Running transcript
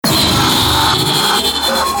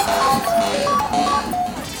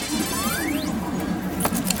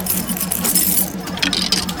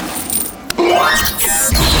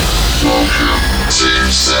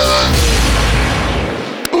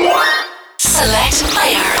Select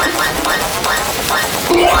player.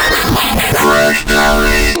 Crash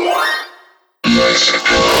Diary.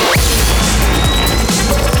 Mexico.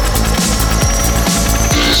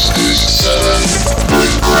 This is 7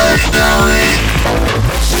 with Crash Diary.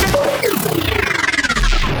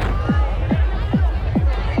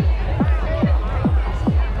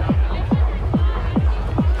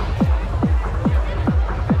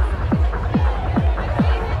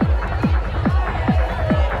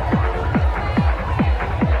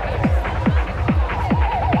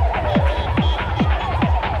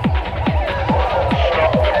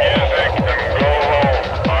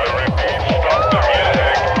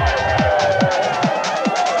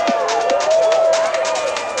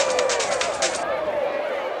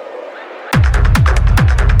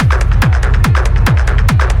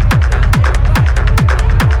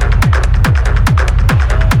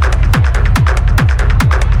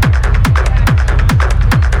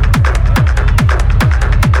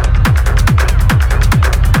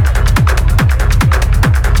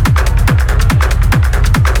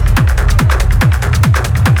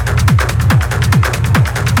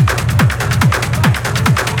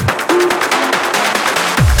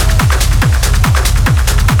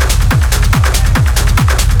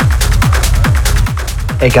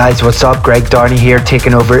 Hey guys, what's up? Greg Darney here,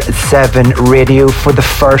 taking over 7 Radio for the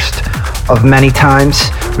first of many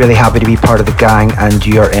times. Really happy to be part of the gang, and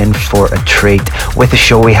you're in for a treat. With the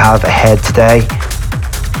show we have ahead today,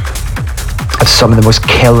 of some of the most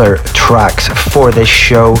killer tracks for this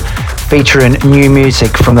show, featuring new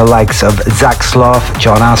music from the likes of Zach Sloth,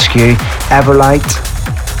 John Askew, Everlight,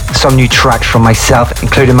 some new tracks from myself,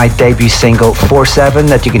 including my debut single 4-7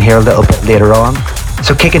 that you can hear a little bit later on.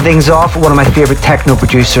 So kicking things off, one of my favorite techno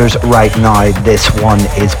producers right now. This one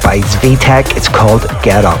is by Zvitek. It's called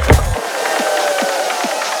Get Up.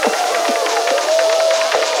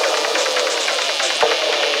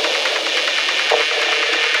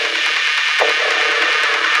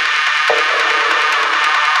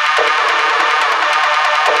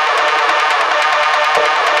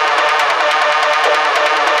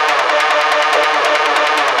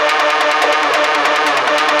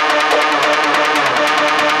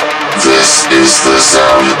 This is the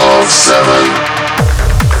sound of 7.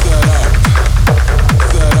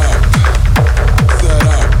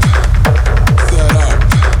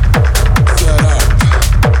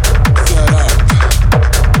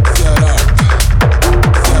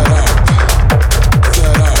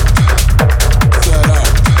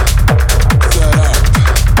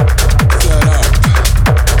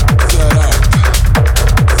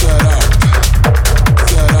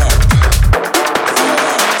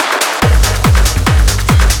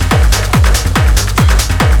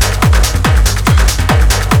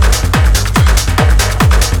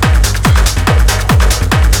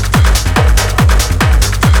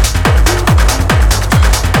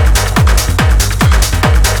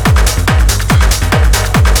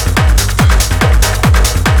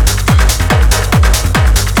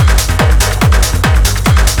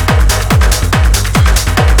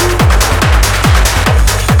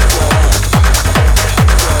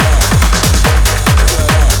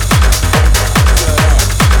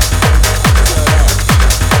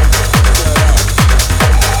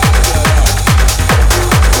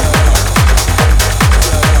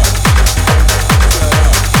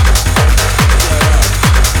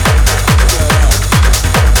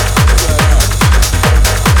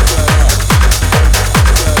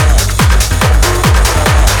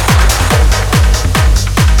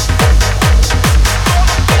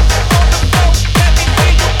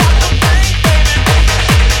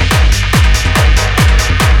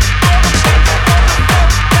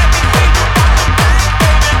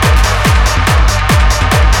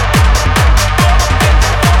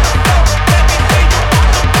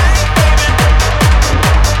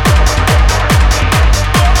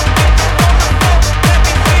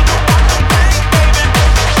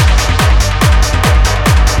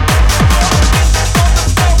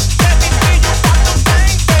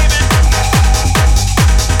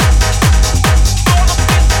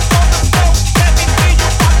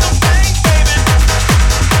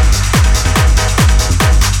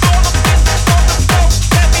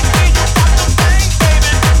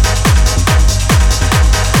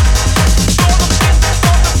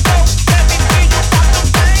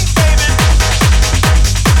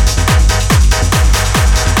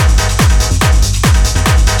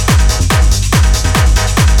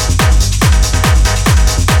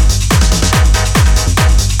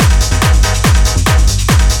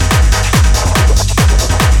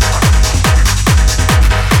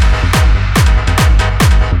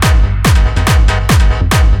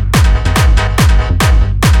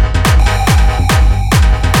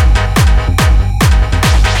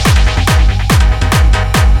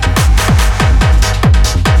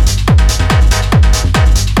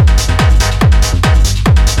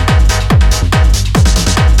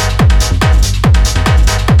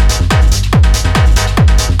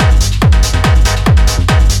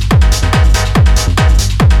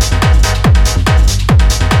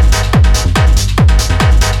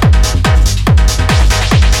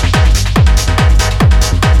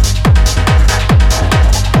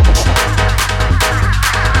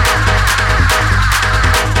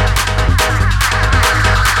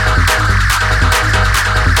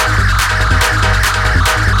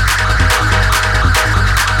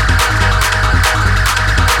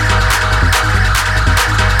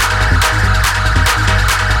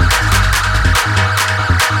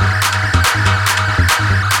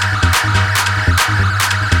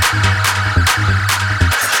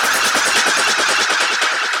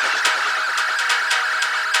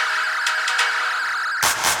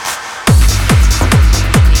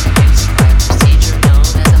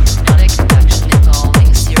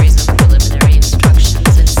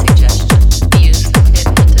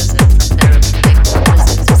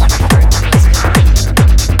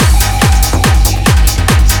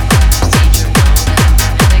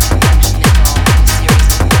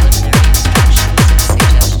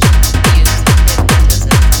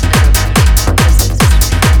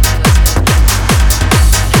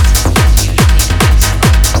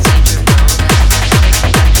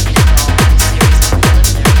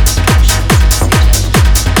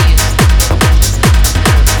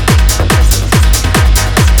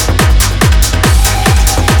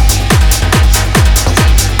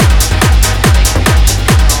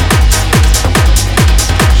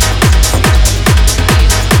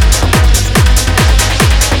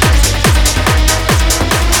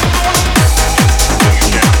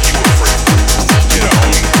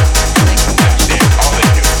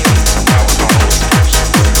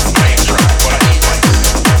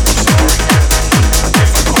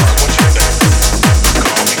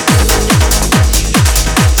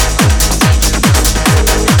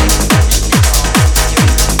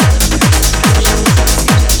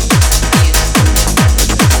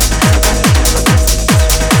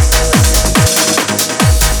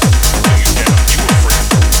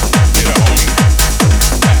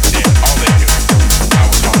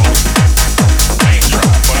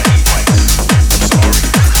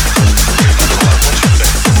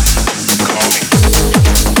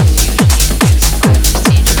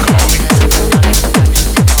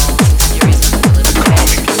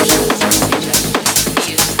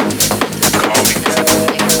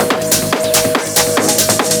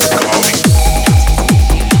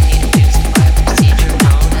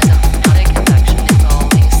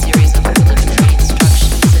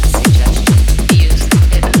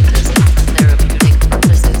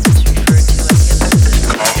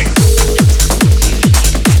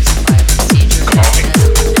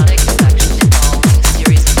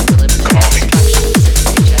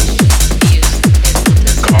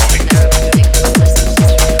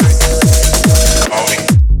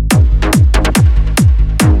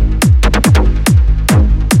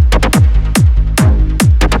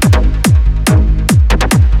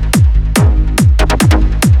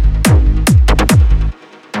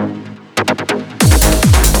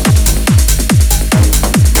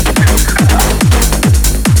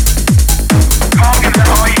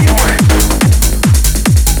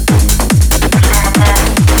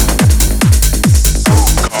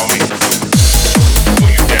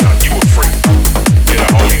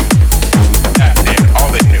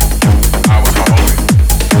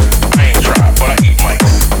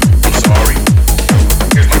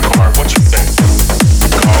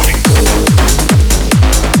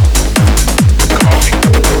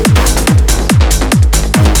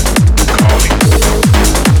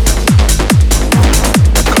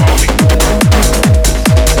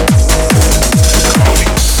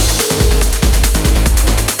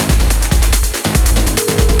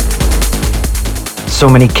 So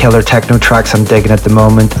many killer techno tracks I'm digging at the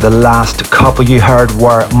moment. The last couple you heard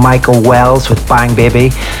were Michael Wells with Bang Baby.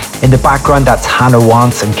 In the background, that's Hannah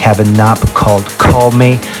Wants and Kevin Knapp called Call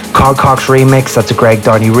Me. Carl Cox remix, that's a Greg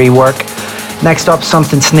Downey rework. Next up,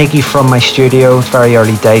 something sneaky from my studio. It's very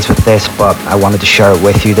early days with this, but I wanted to share it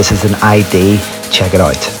with you. This is an ID. Check it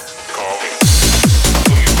out.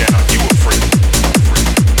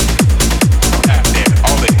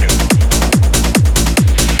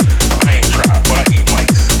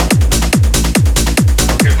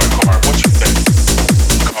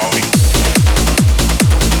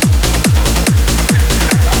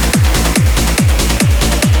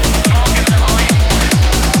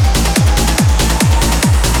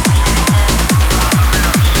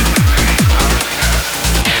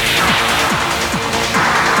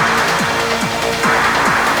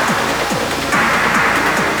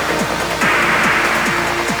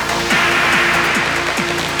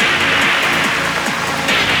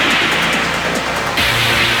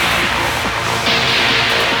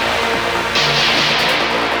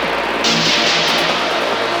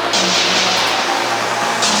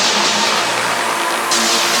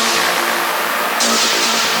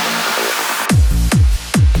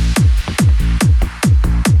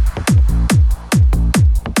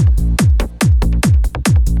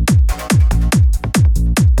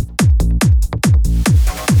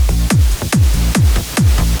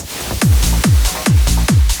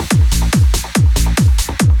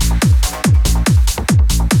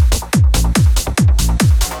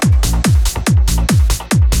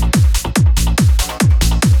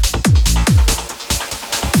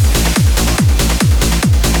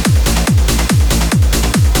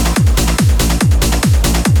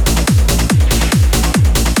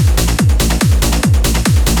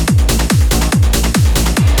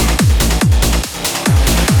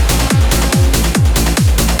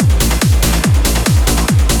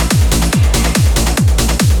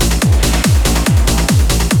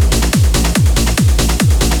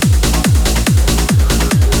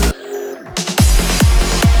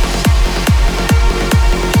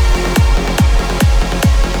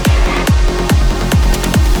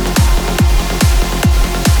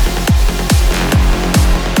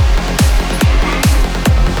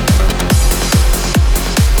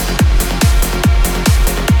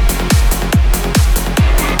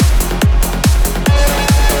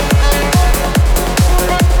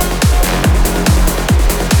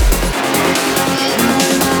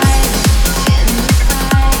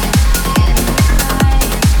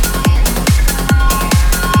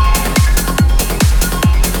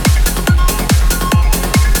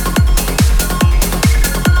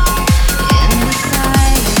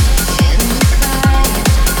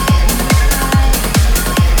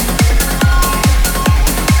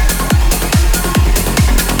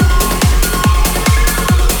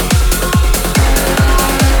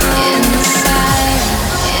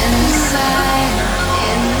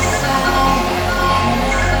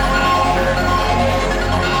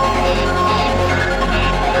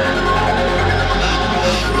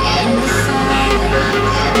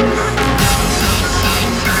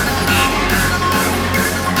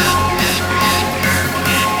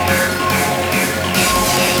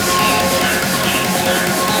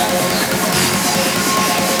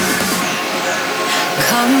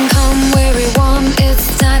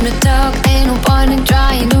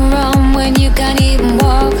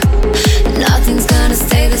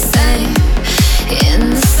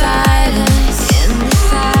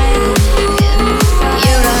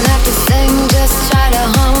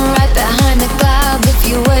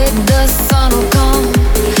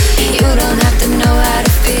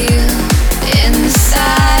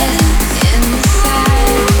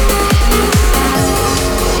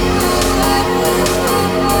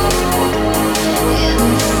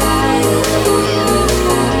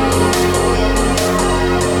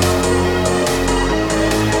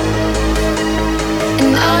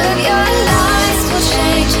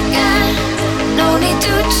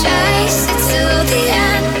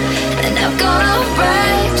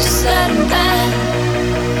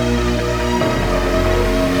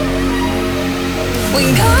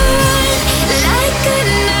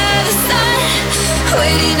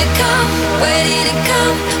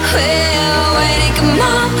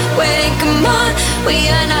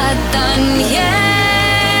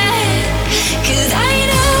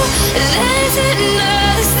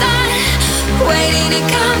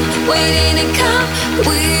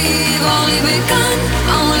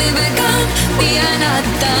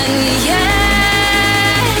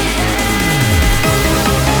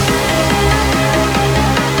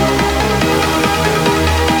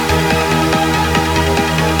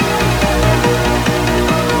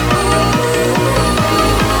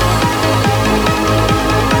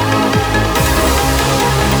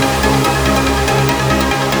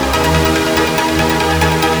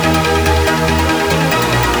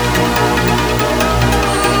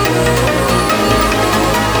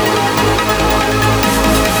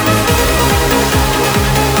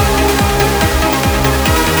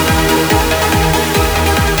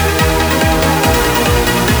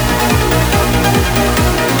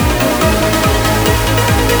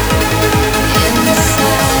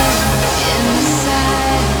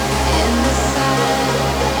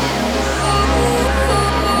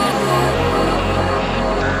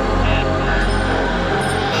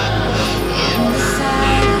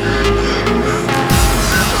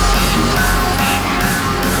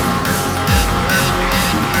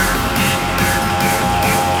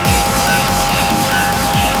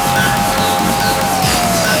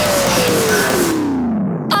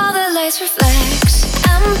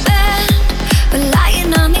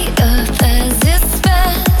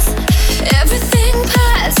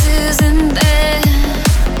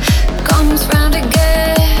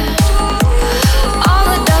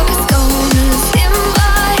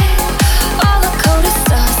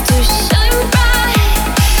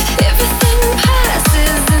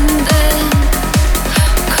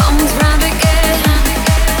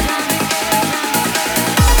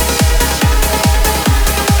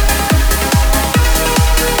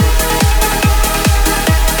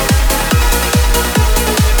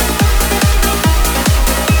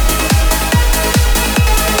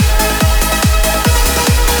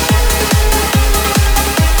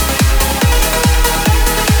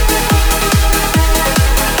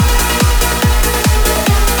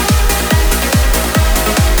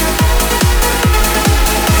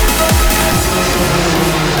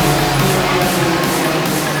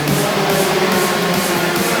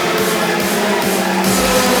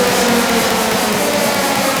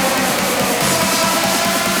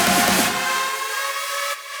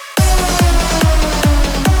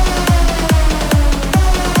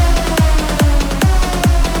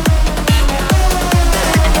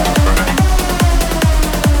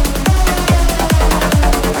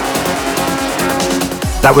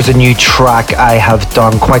 That was a new track I have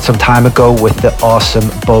done quite some time ago with the awesome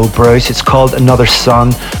Bo Bruce. It's called Another Sun.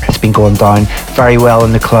 It's been going down very well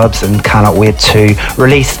in the clubs and cannot wait to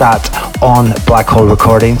release that on Black Hole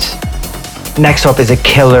Recordings. Next up is a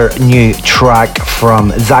killer new track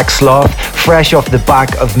from Zach Sloth, fresh off the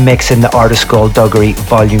back of mixing the Artist Skullduggery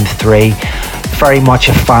Volume 3. Very much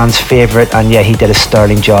a fan's favourite, and yeah, he did a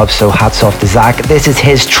sterling job, so hats off to Zach. This is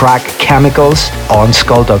his track Chemicals on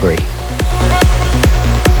Skullduggery.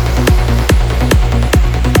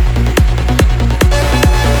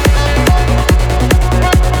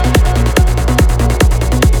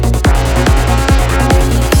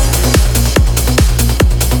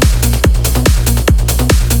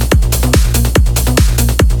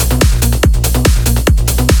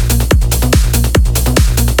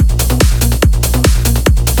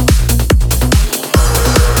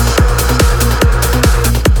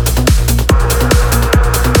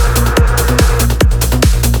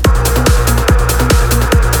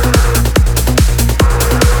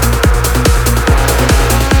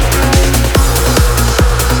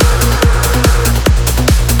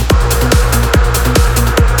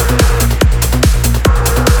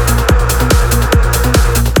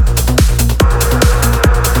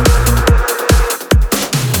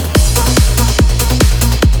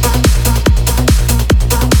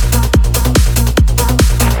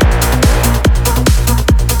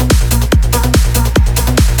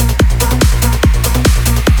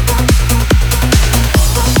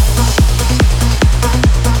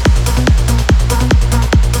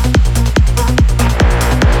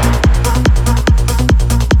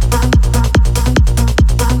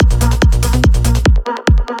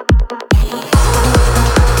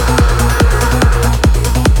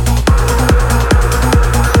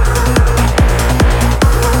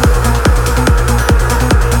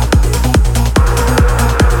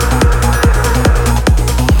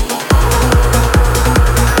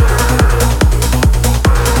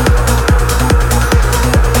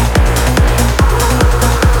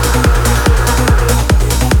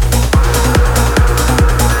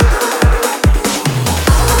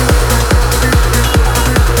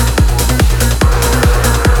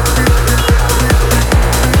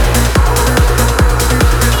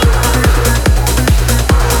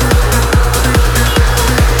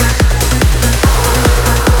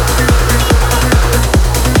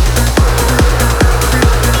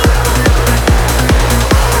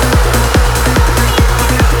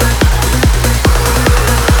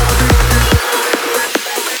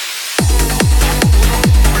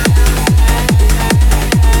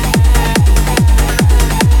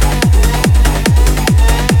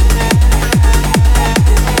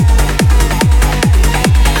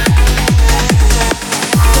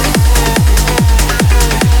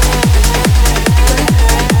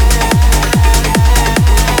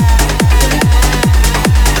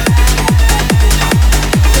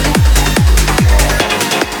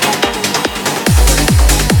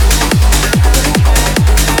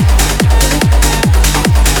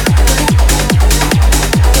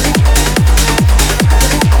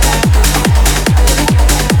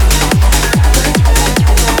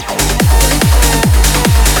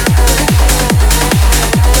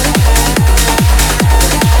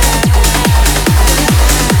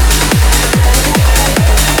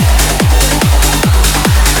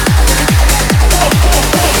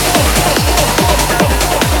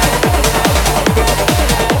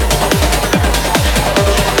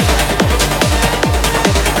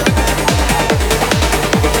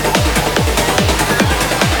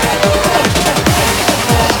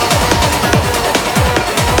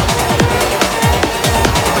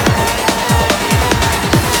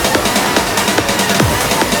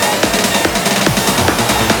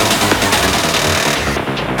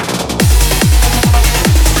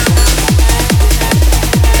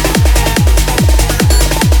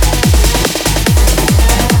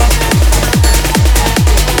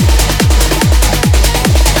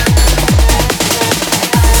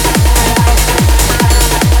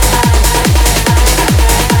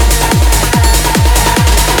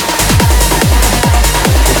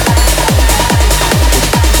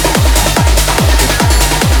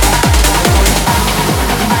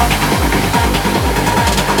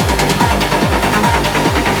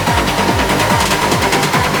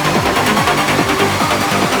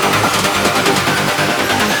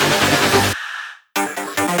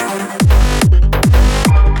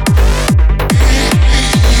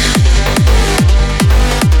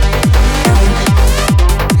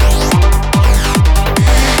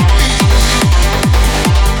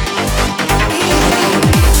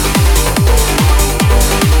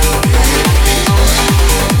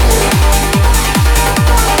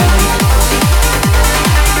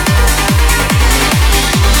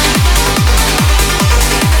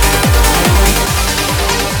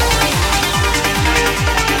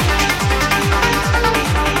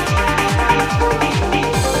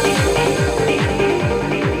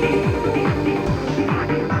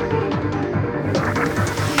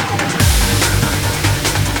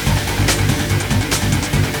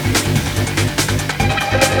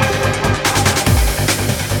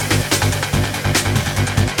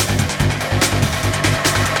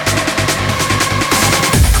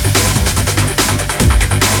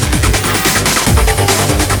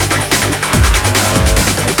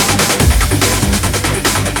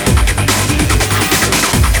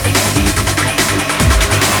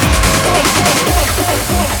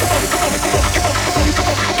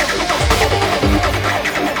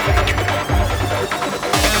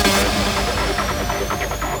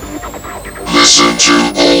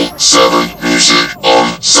 7music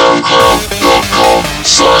on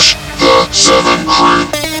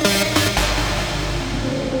soundcloud.com/the7crew.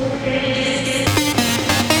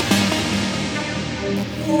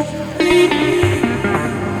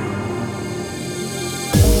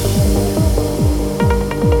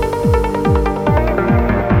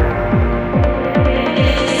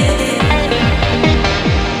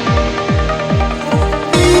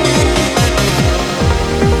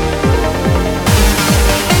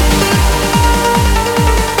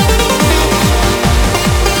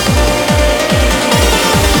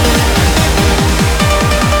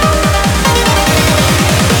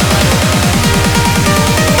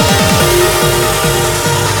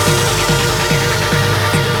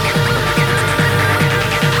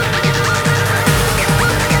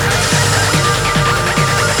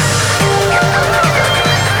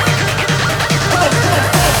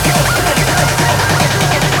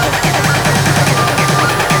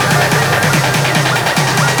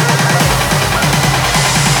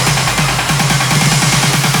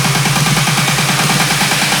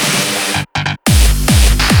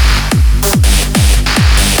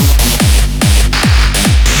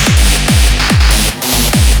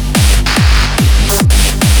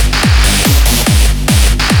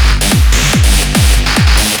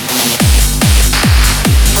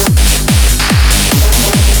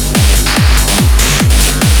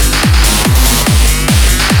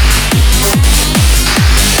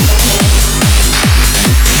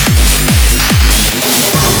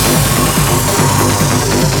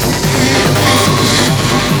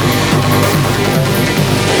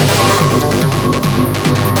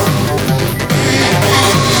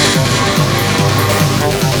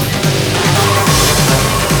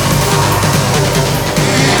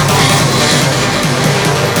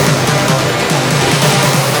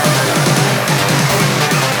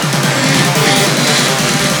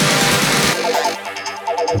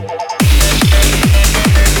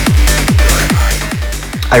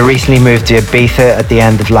 I recently moved to Ibiza at the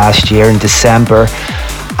end of last year in December,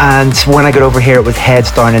 and when I got over here it was heads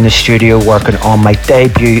down in the studio working on my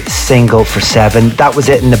debut single for Seven. That was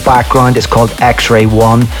it in the background. It's called X-Ray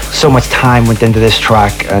 1. So much time went into this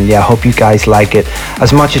track, and yeah, I hope you guys like it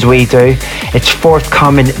as much as we do. It's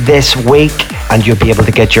forthcoming this week, and you'll be able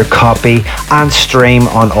to get your copy and stream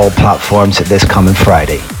on all platforms this coming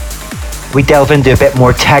Friday. We delve into a bit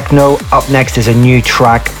more techno. Up next is a new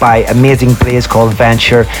track by Amazing Blaze called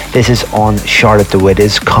Venture. This is on Charlotte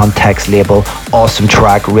DeWitt's Context label. Awesome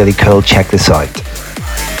track, really cool. Check this out.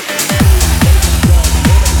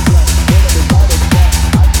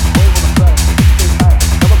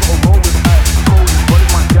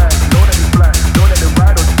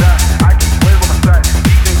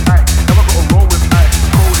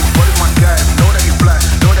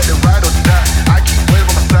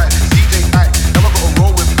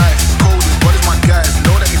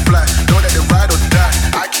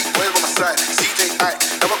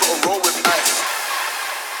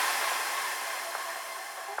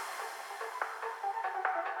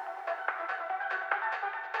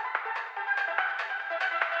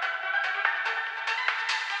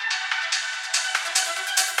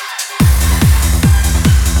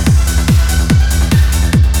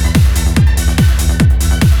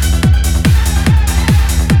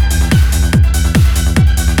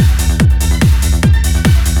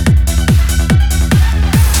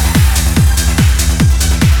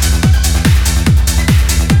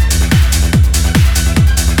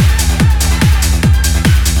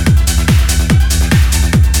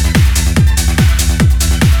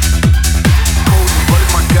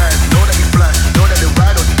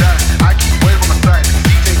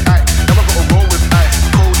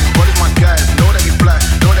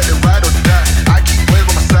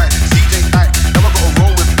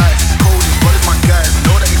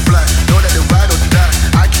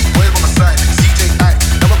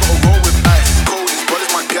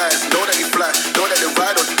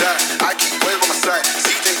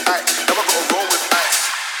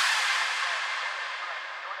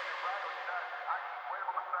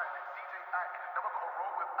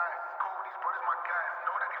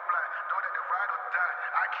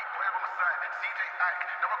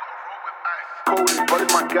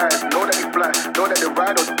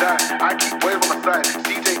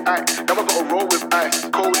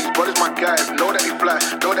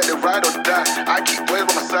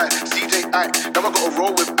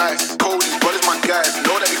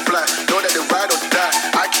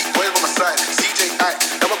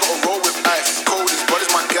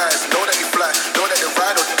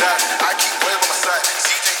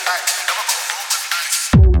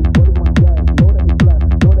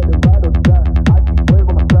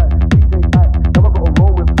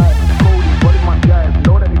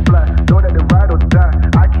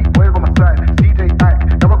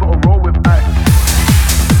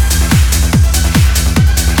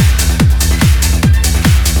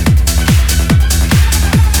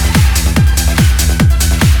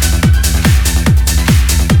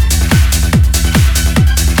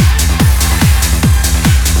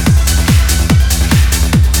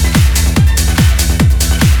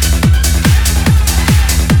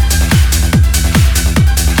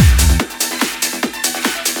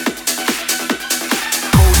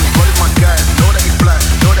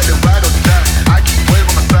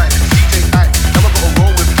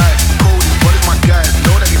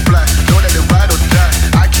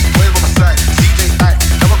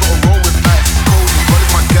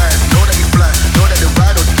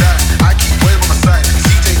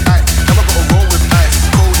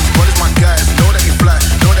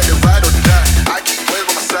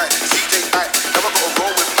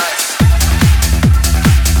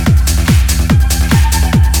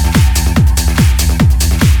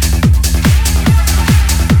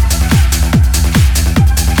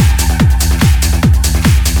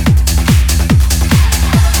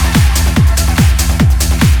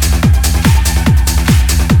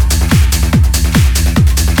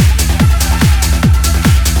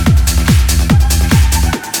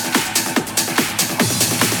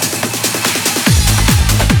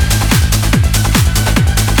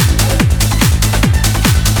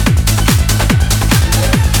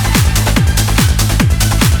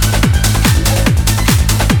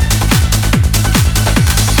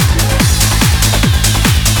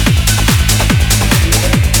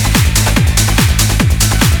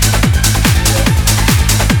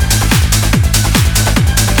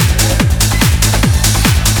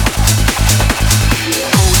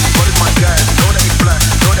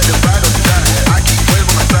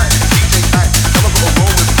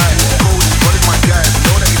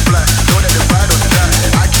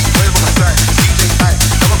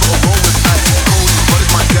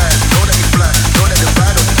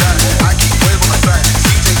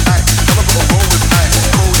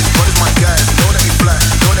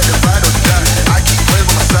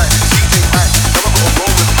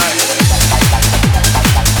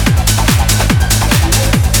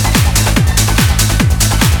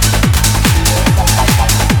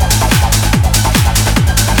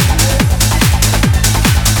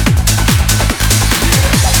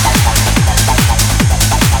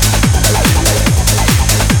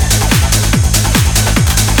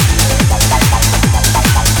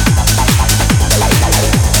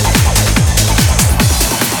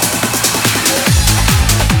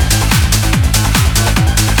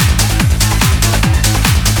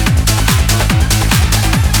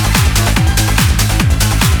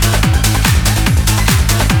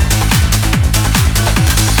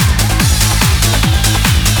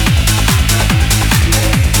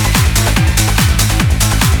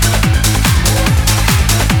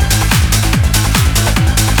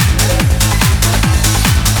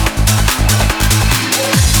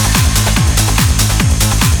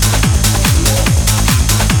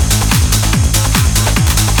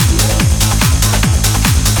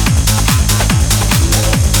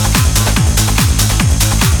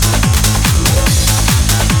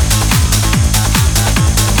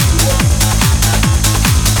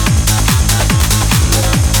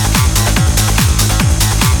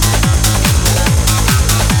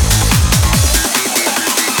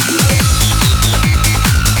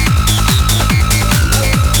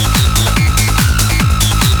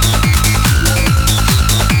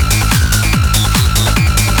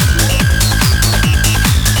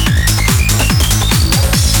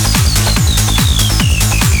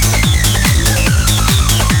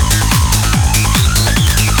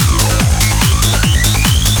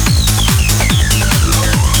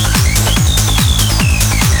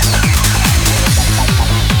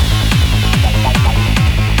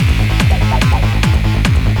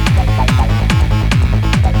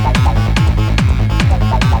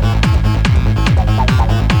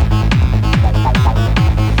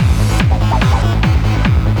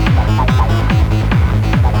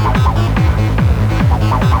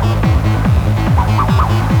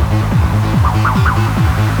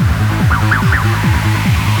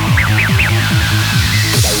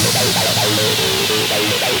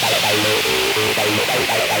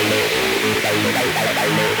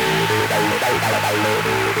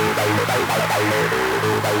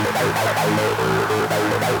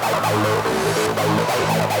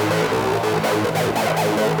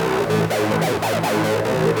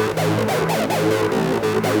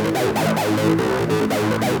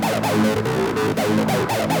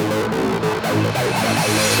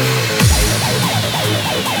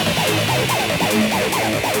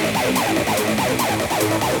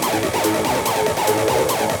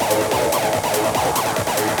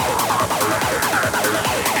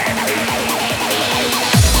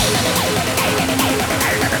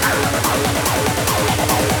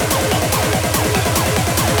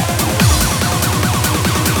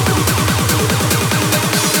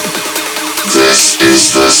 This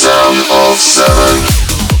is the sound of seven.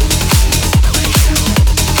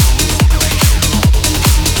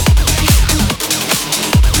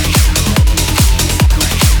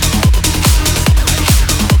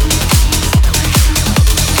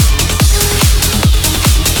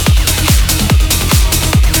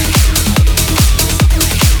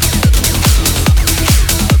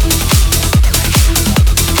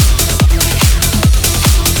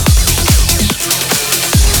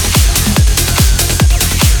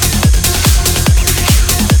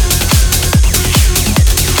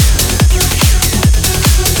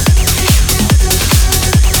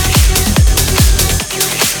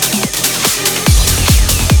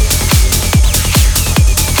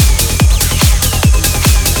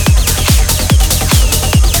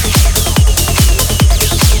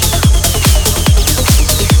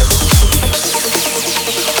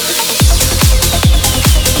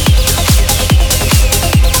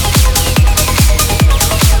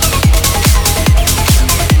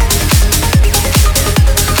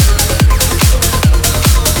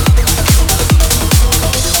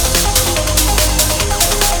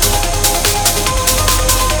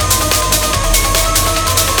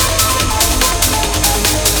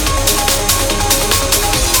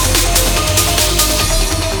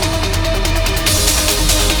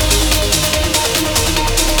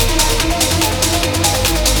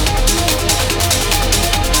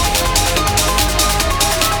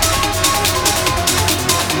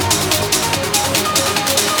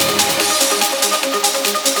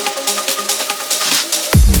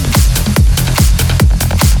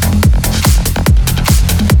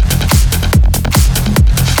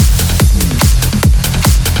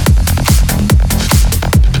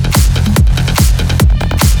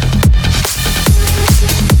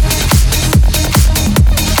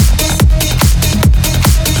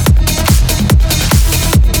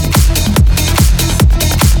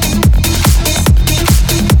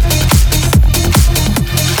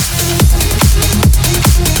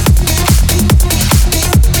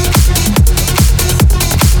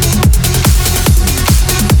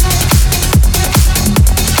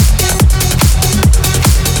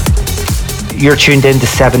 You're tuned in to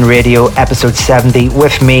 7 Radio, episode 70,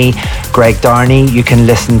 with me, Greg Darney. You can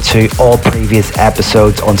listen to all previous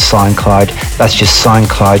episodes on SoundCloud. That's just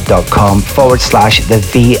soundcloud.com/the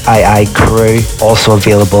VII crew. Also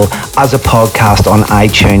available as a podcast on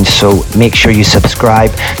iTunes, so make sure you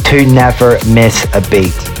subscribe to never miss a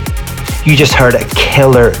beat. You just heard a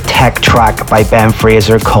killer tech track by Ben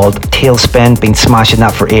Fraser called Tailspin. Been smashing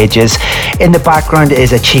that for ages. In the background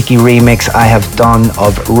is a cheeky remix I have done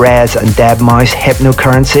of Rez and Deadmau5,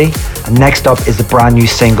 Hypnocurrency. And next up is the brand new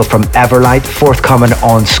single from Everlight, forthcoming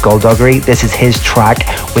on Skullduggery. This is his track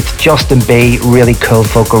with Justin B, really cool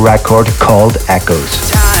vocal record called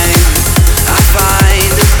Echoes.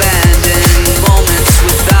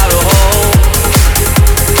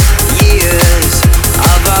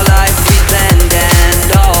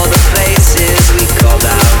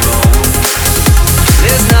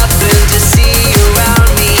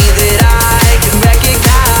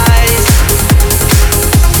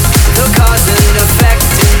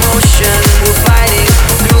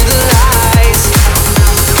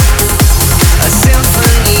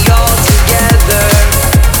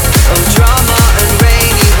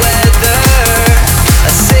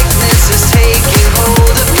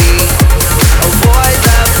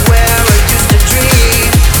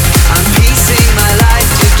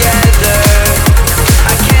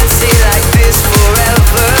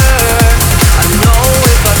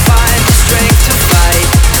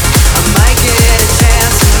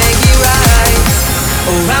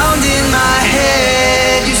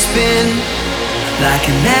 Like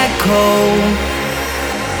an echo,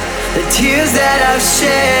 the tears that I've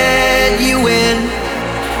shed you in,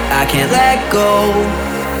 I can't let go.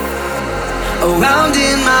 Around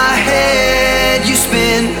in my head you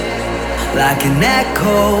spin, like an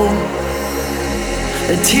echo,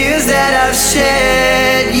 The tears that I've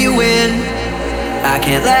shed you in, I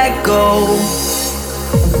can't let go.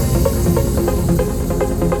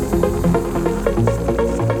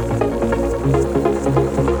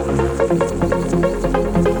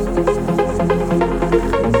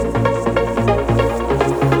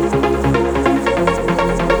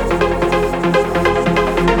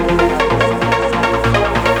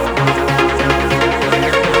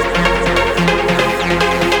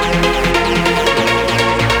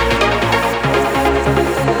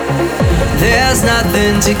 There's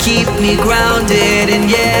nothing to keep me grounded, and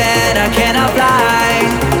yet I cannot fly.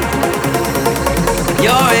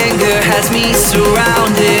 Your anger has me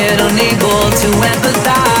surrounded, unable to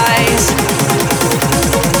empathize.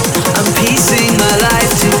 I'm piecing my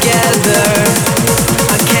life together.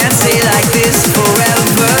 I can't stay like this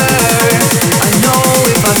forever. I know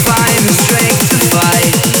if I find the strength to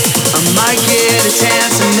fight, I might get a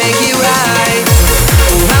chance to make it right.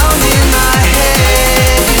 Around in my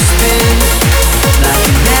head you spin like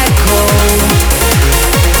an echo.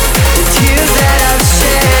 The tears that I've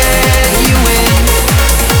shed you in,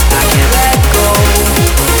 I can't let go.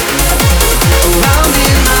 Around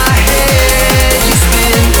in my head you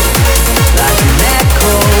spin like an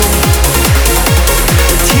echo.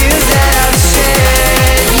 The tears that I've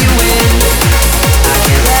shed you in, I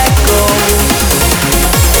can't let go.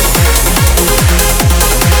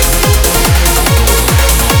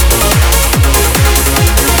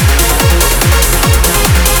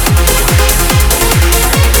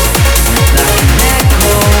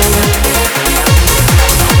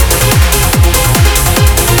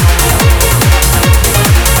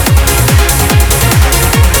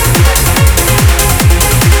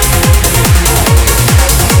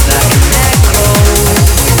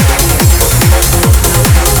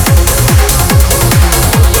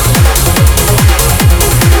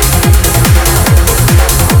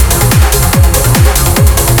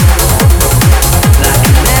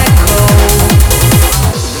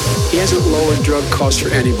 For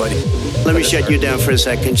anybody. Let me shut you down for a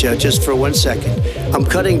second, Joe, just for 1 second. I'm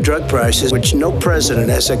cutting drug prices, which no president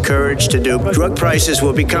has the courage to do. Drug prices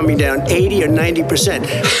will be coming down 80 or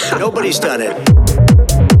 90%. Nobody's done it.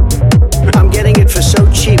 I'm getting it for so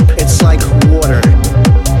cheap, it's like water.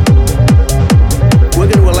 We're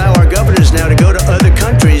going to allow our governors now to go to other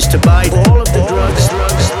countries to buy all of the drugs.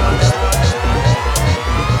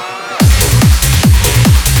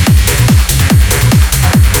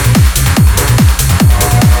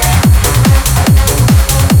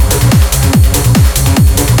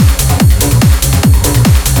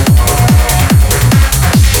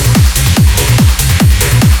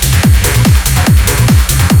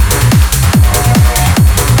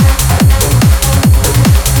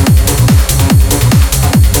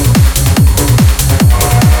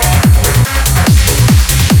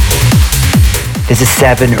 This is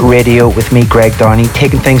 7 Radio with me, Greg Downey,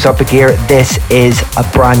 taking things up a gear. This is a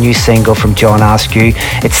brand new single from John Askew.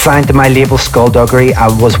 It's signed to my label Skullduggery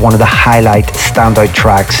and was one of the highlight standout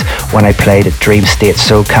tracks when I played at Dream State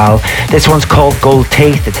SoCal. This one's called Gold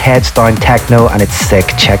Teeth. It's heads down techno and it's sick.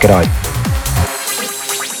 Check it out.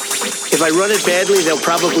 If I run it badly, they'll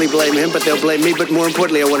probably blame him, but they'll blame me. But more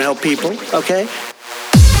importantly, I want to help people, okay?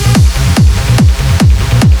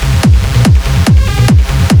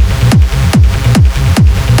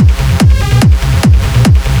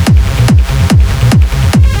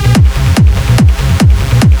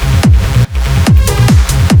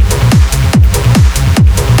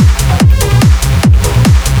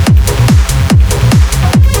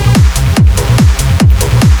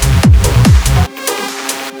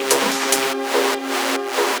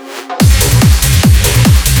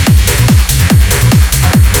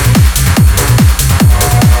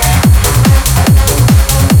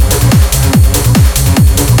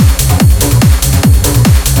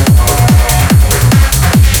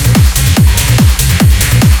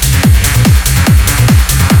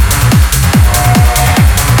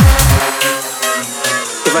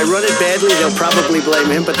 They'll probably blame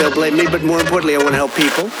him, but they'll blame me. But more importantly, I want to help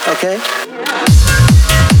people, okay?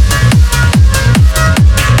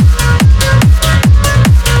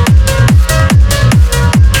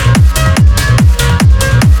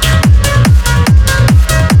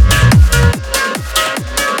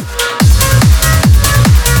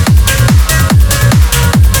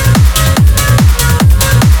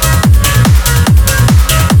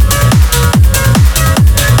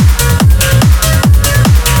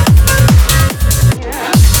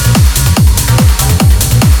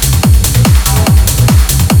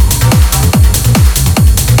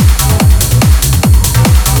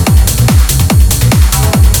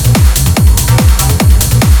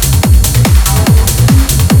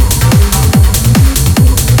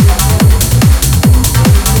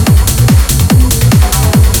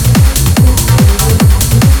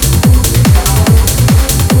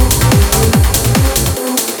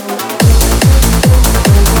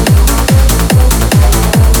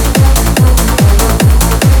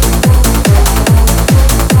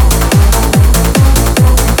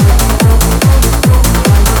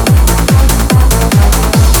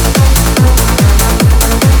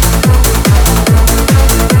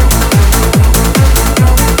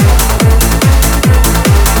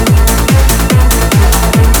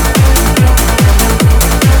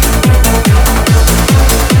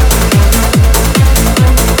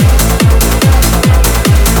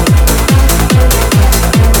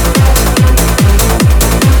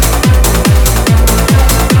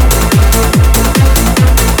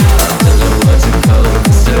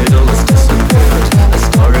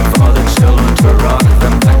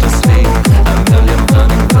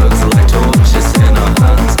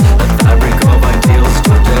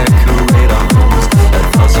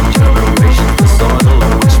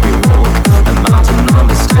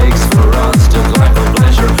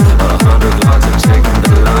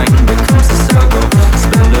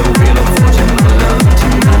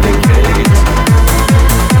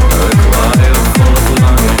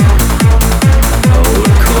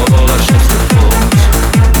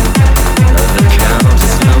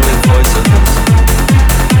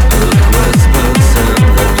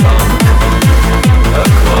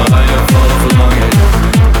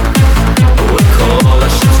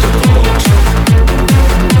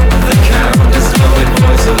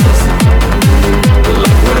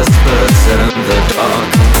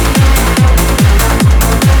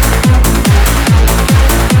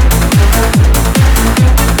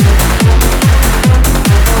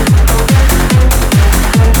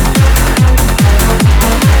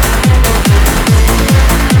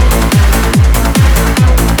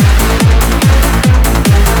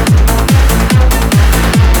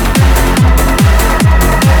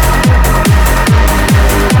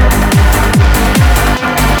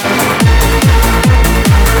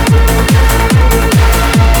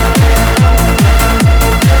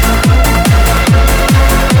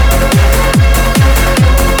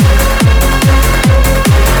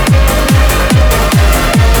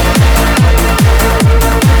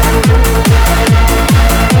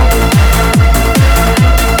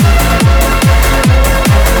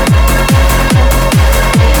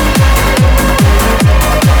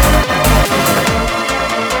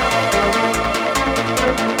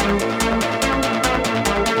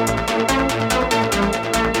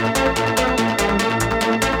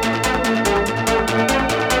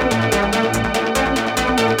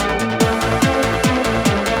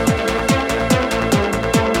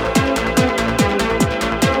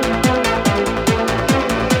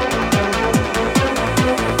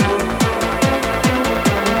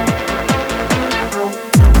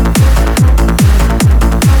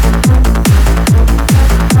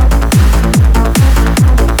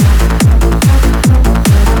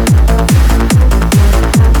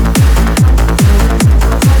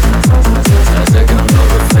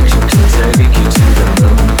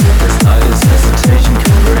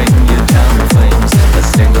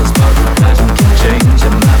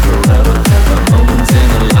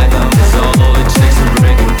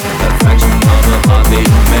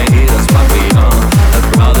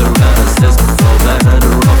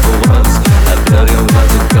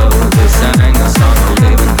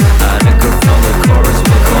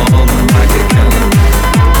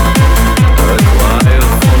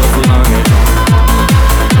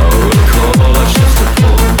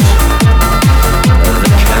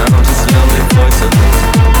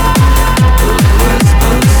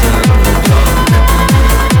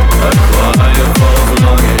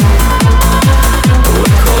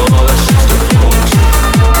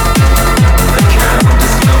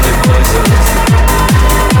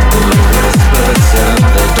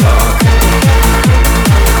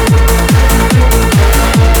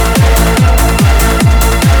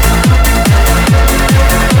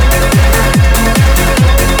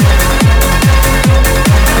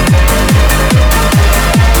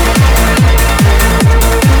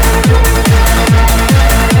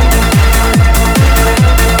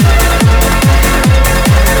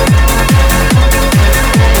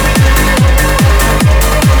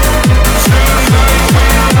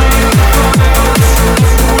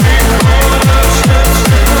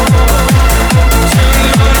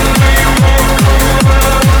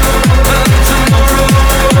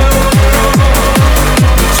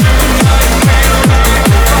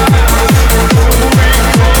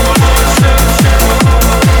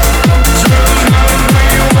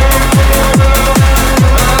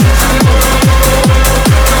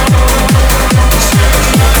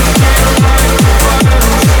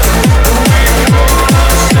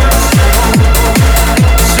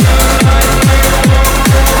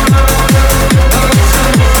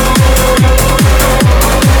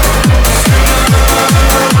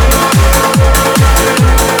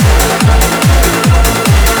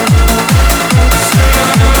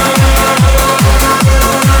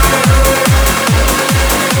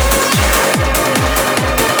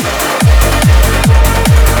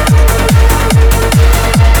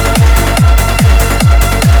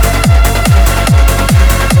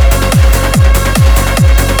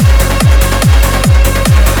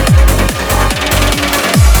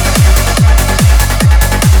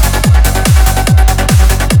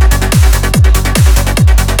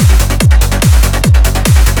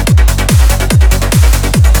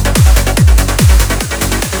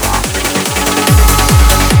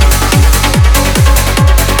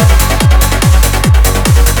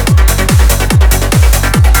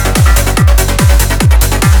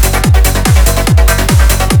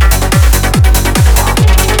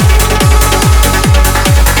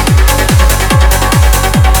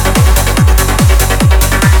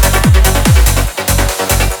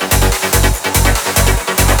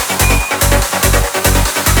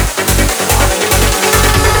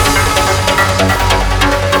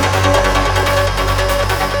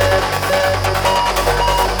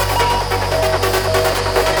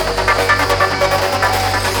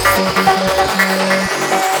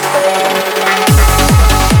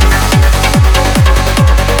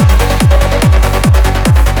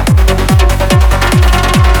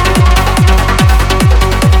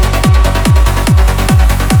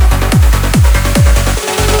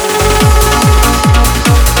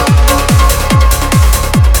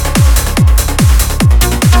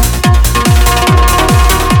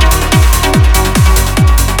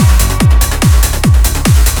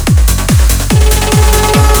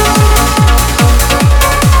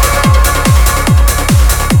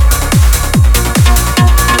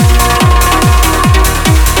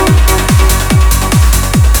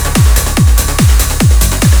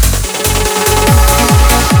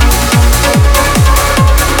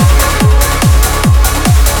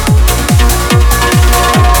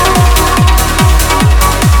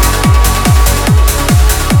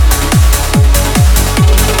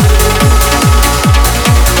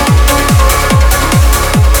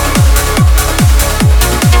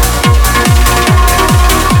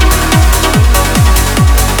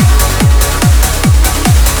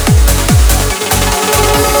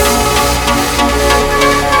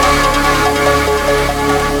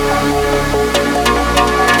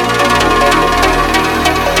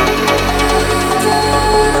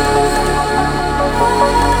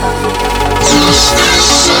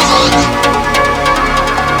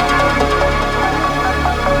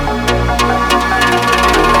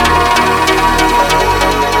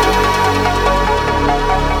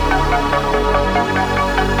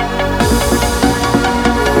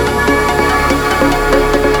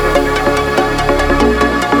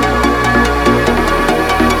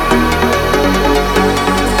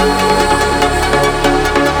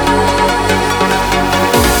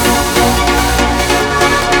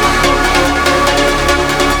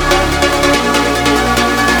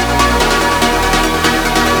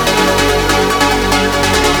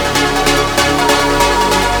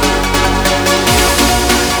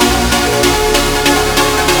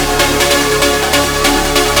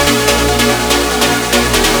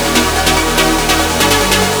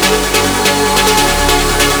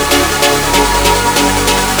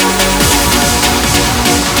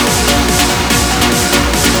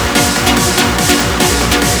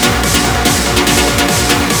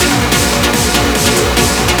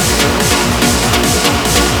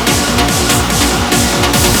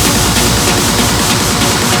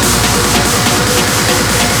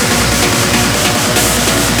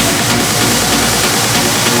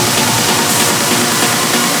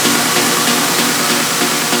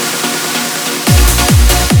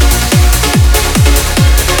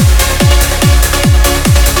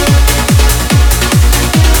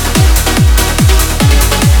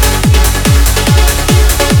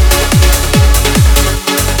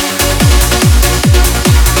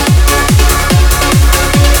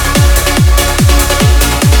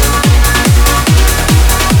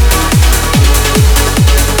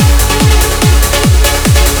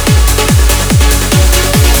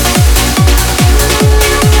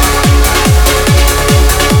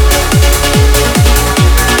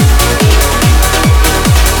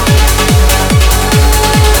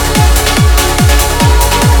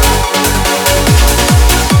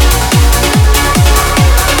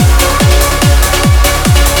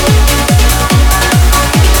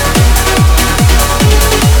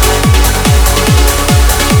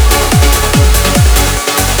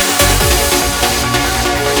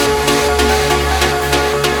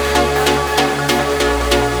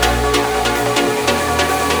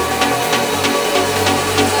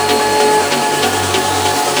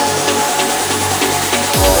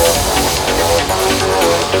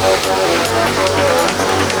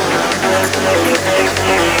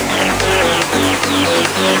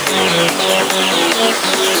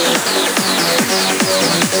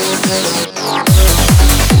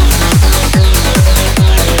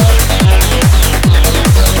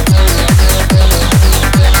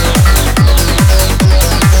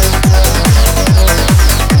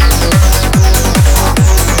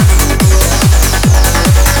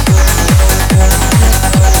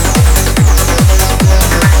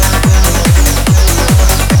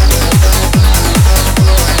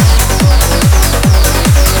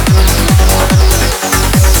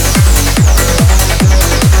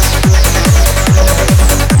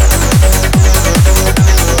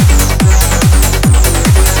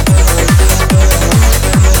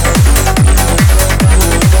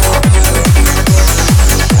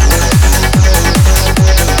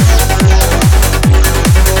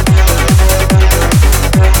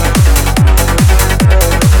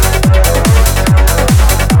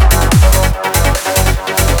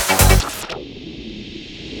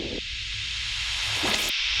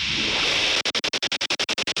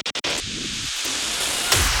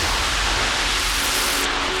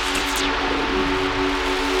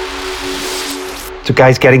 So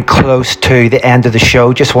guys, getting close to the end of the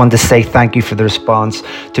show. Just wanted to say thank you for the response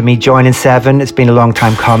to me joining Seven. It's been a long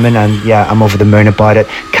time coming, and yeah, I'm over the moon about it.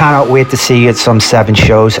 Cannot wait to see you at some Seven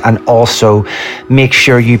shows. And also make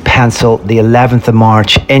sure you pencil the 11th of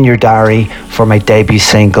March in your diary for my debut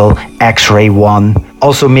single, X-Ray 1.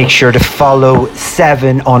 Also make sure to follow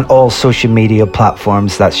Seven on all social media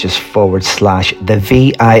platforms. That's just / the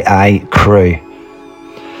VII crew.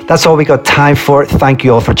 That's all we got time for. Thank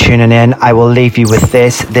you all for tuning in. I will leave you with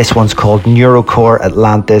this. This one's called Neurocore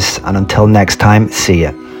Atlantis. And until next time, see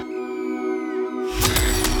ya.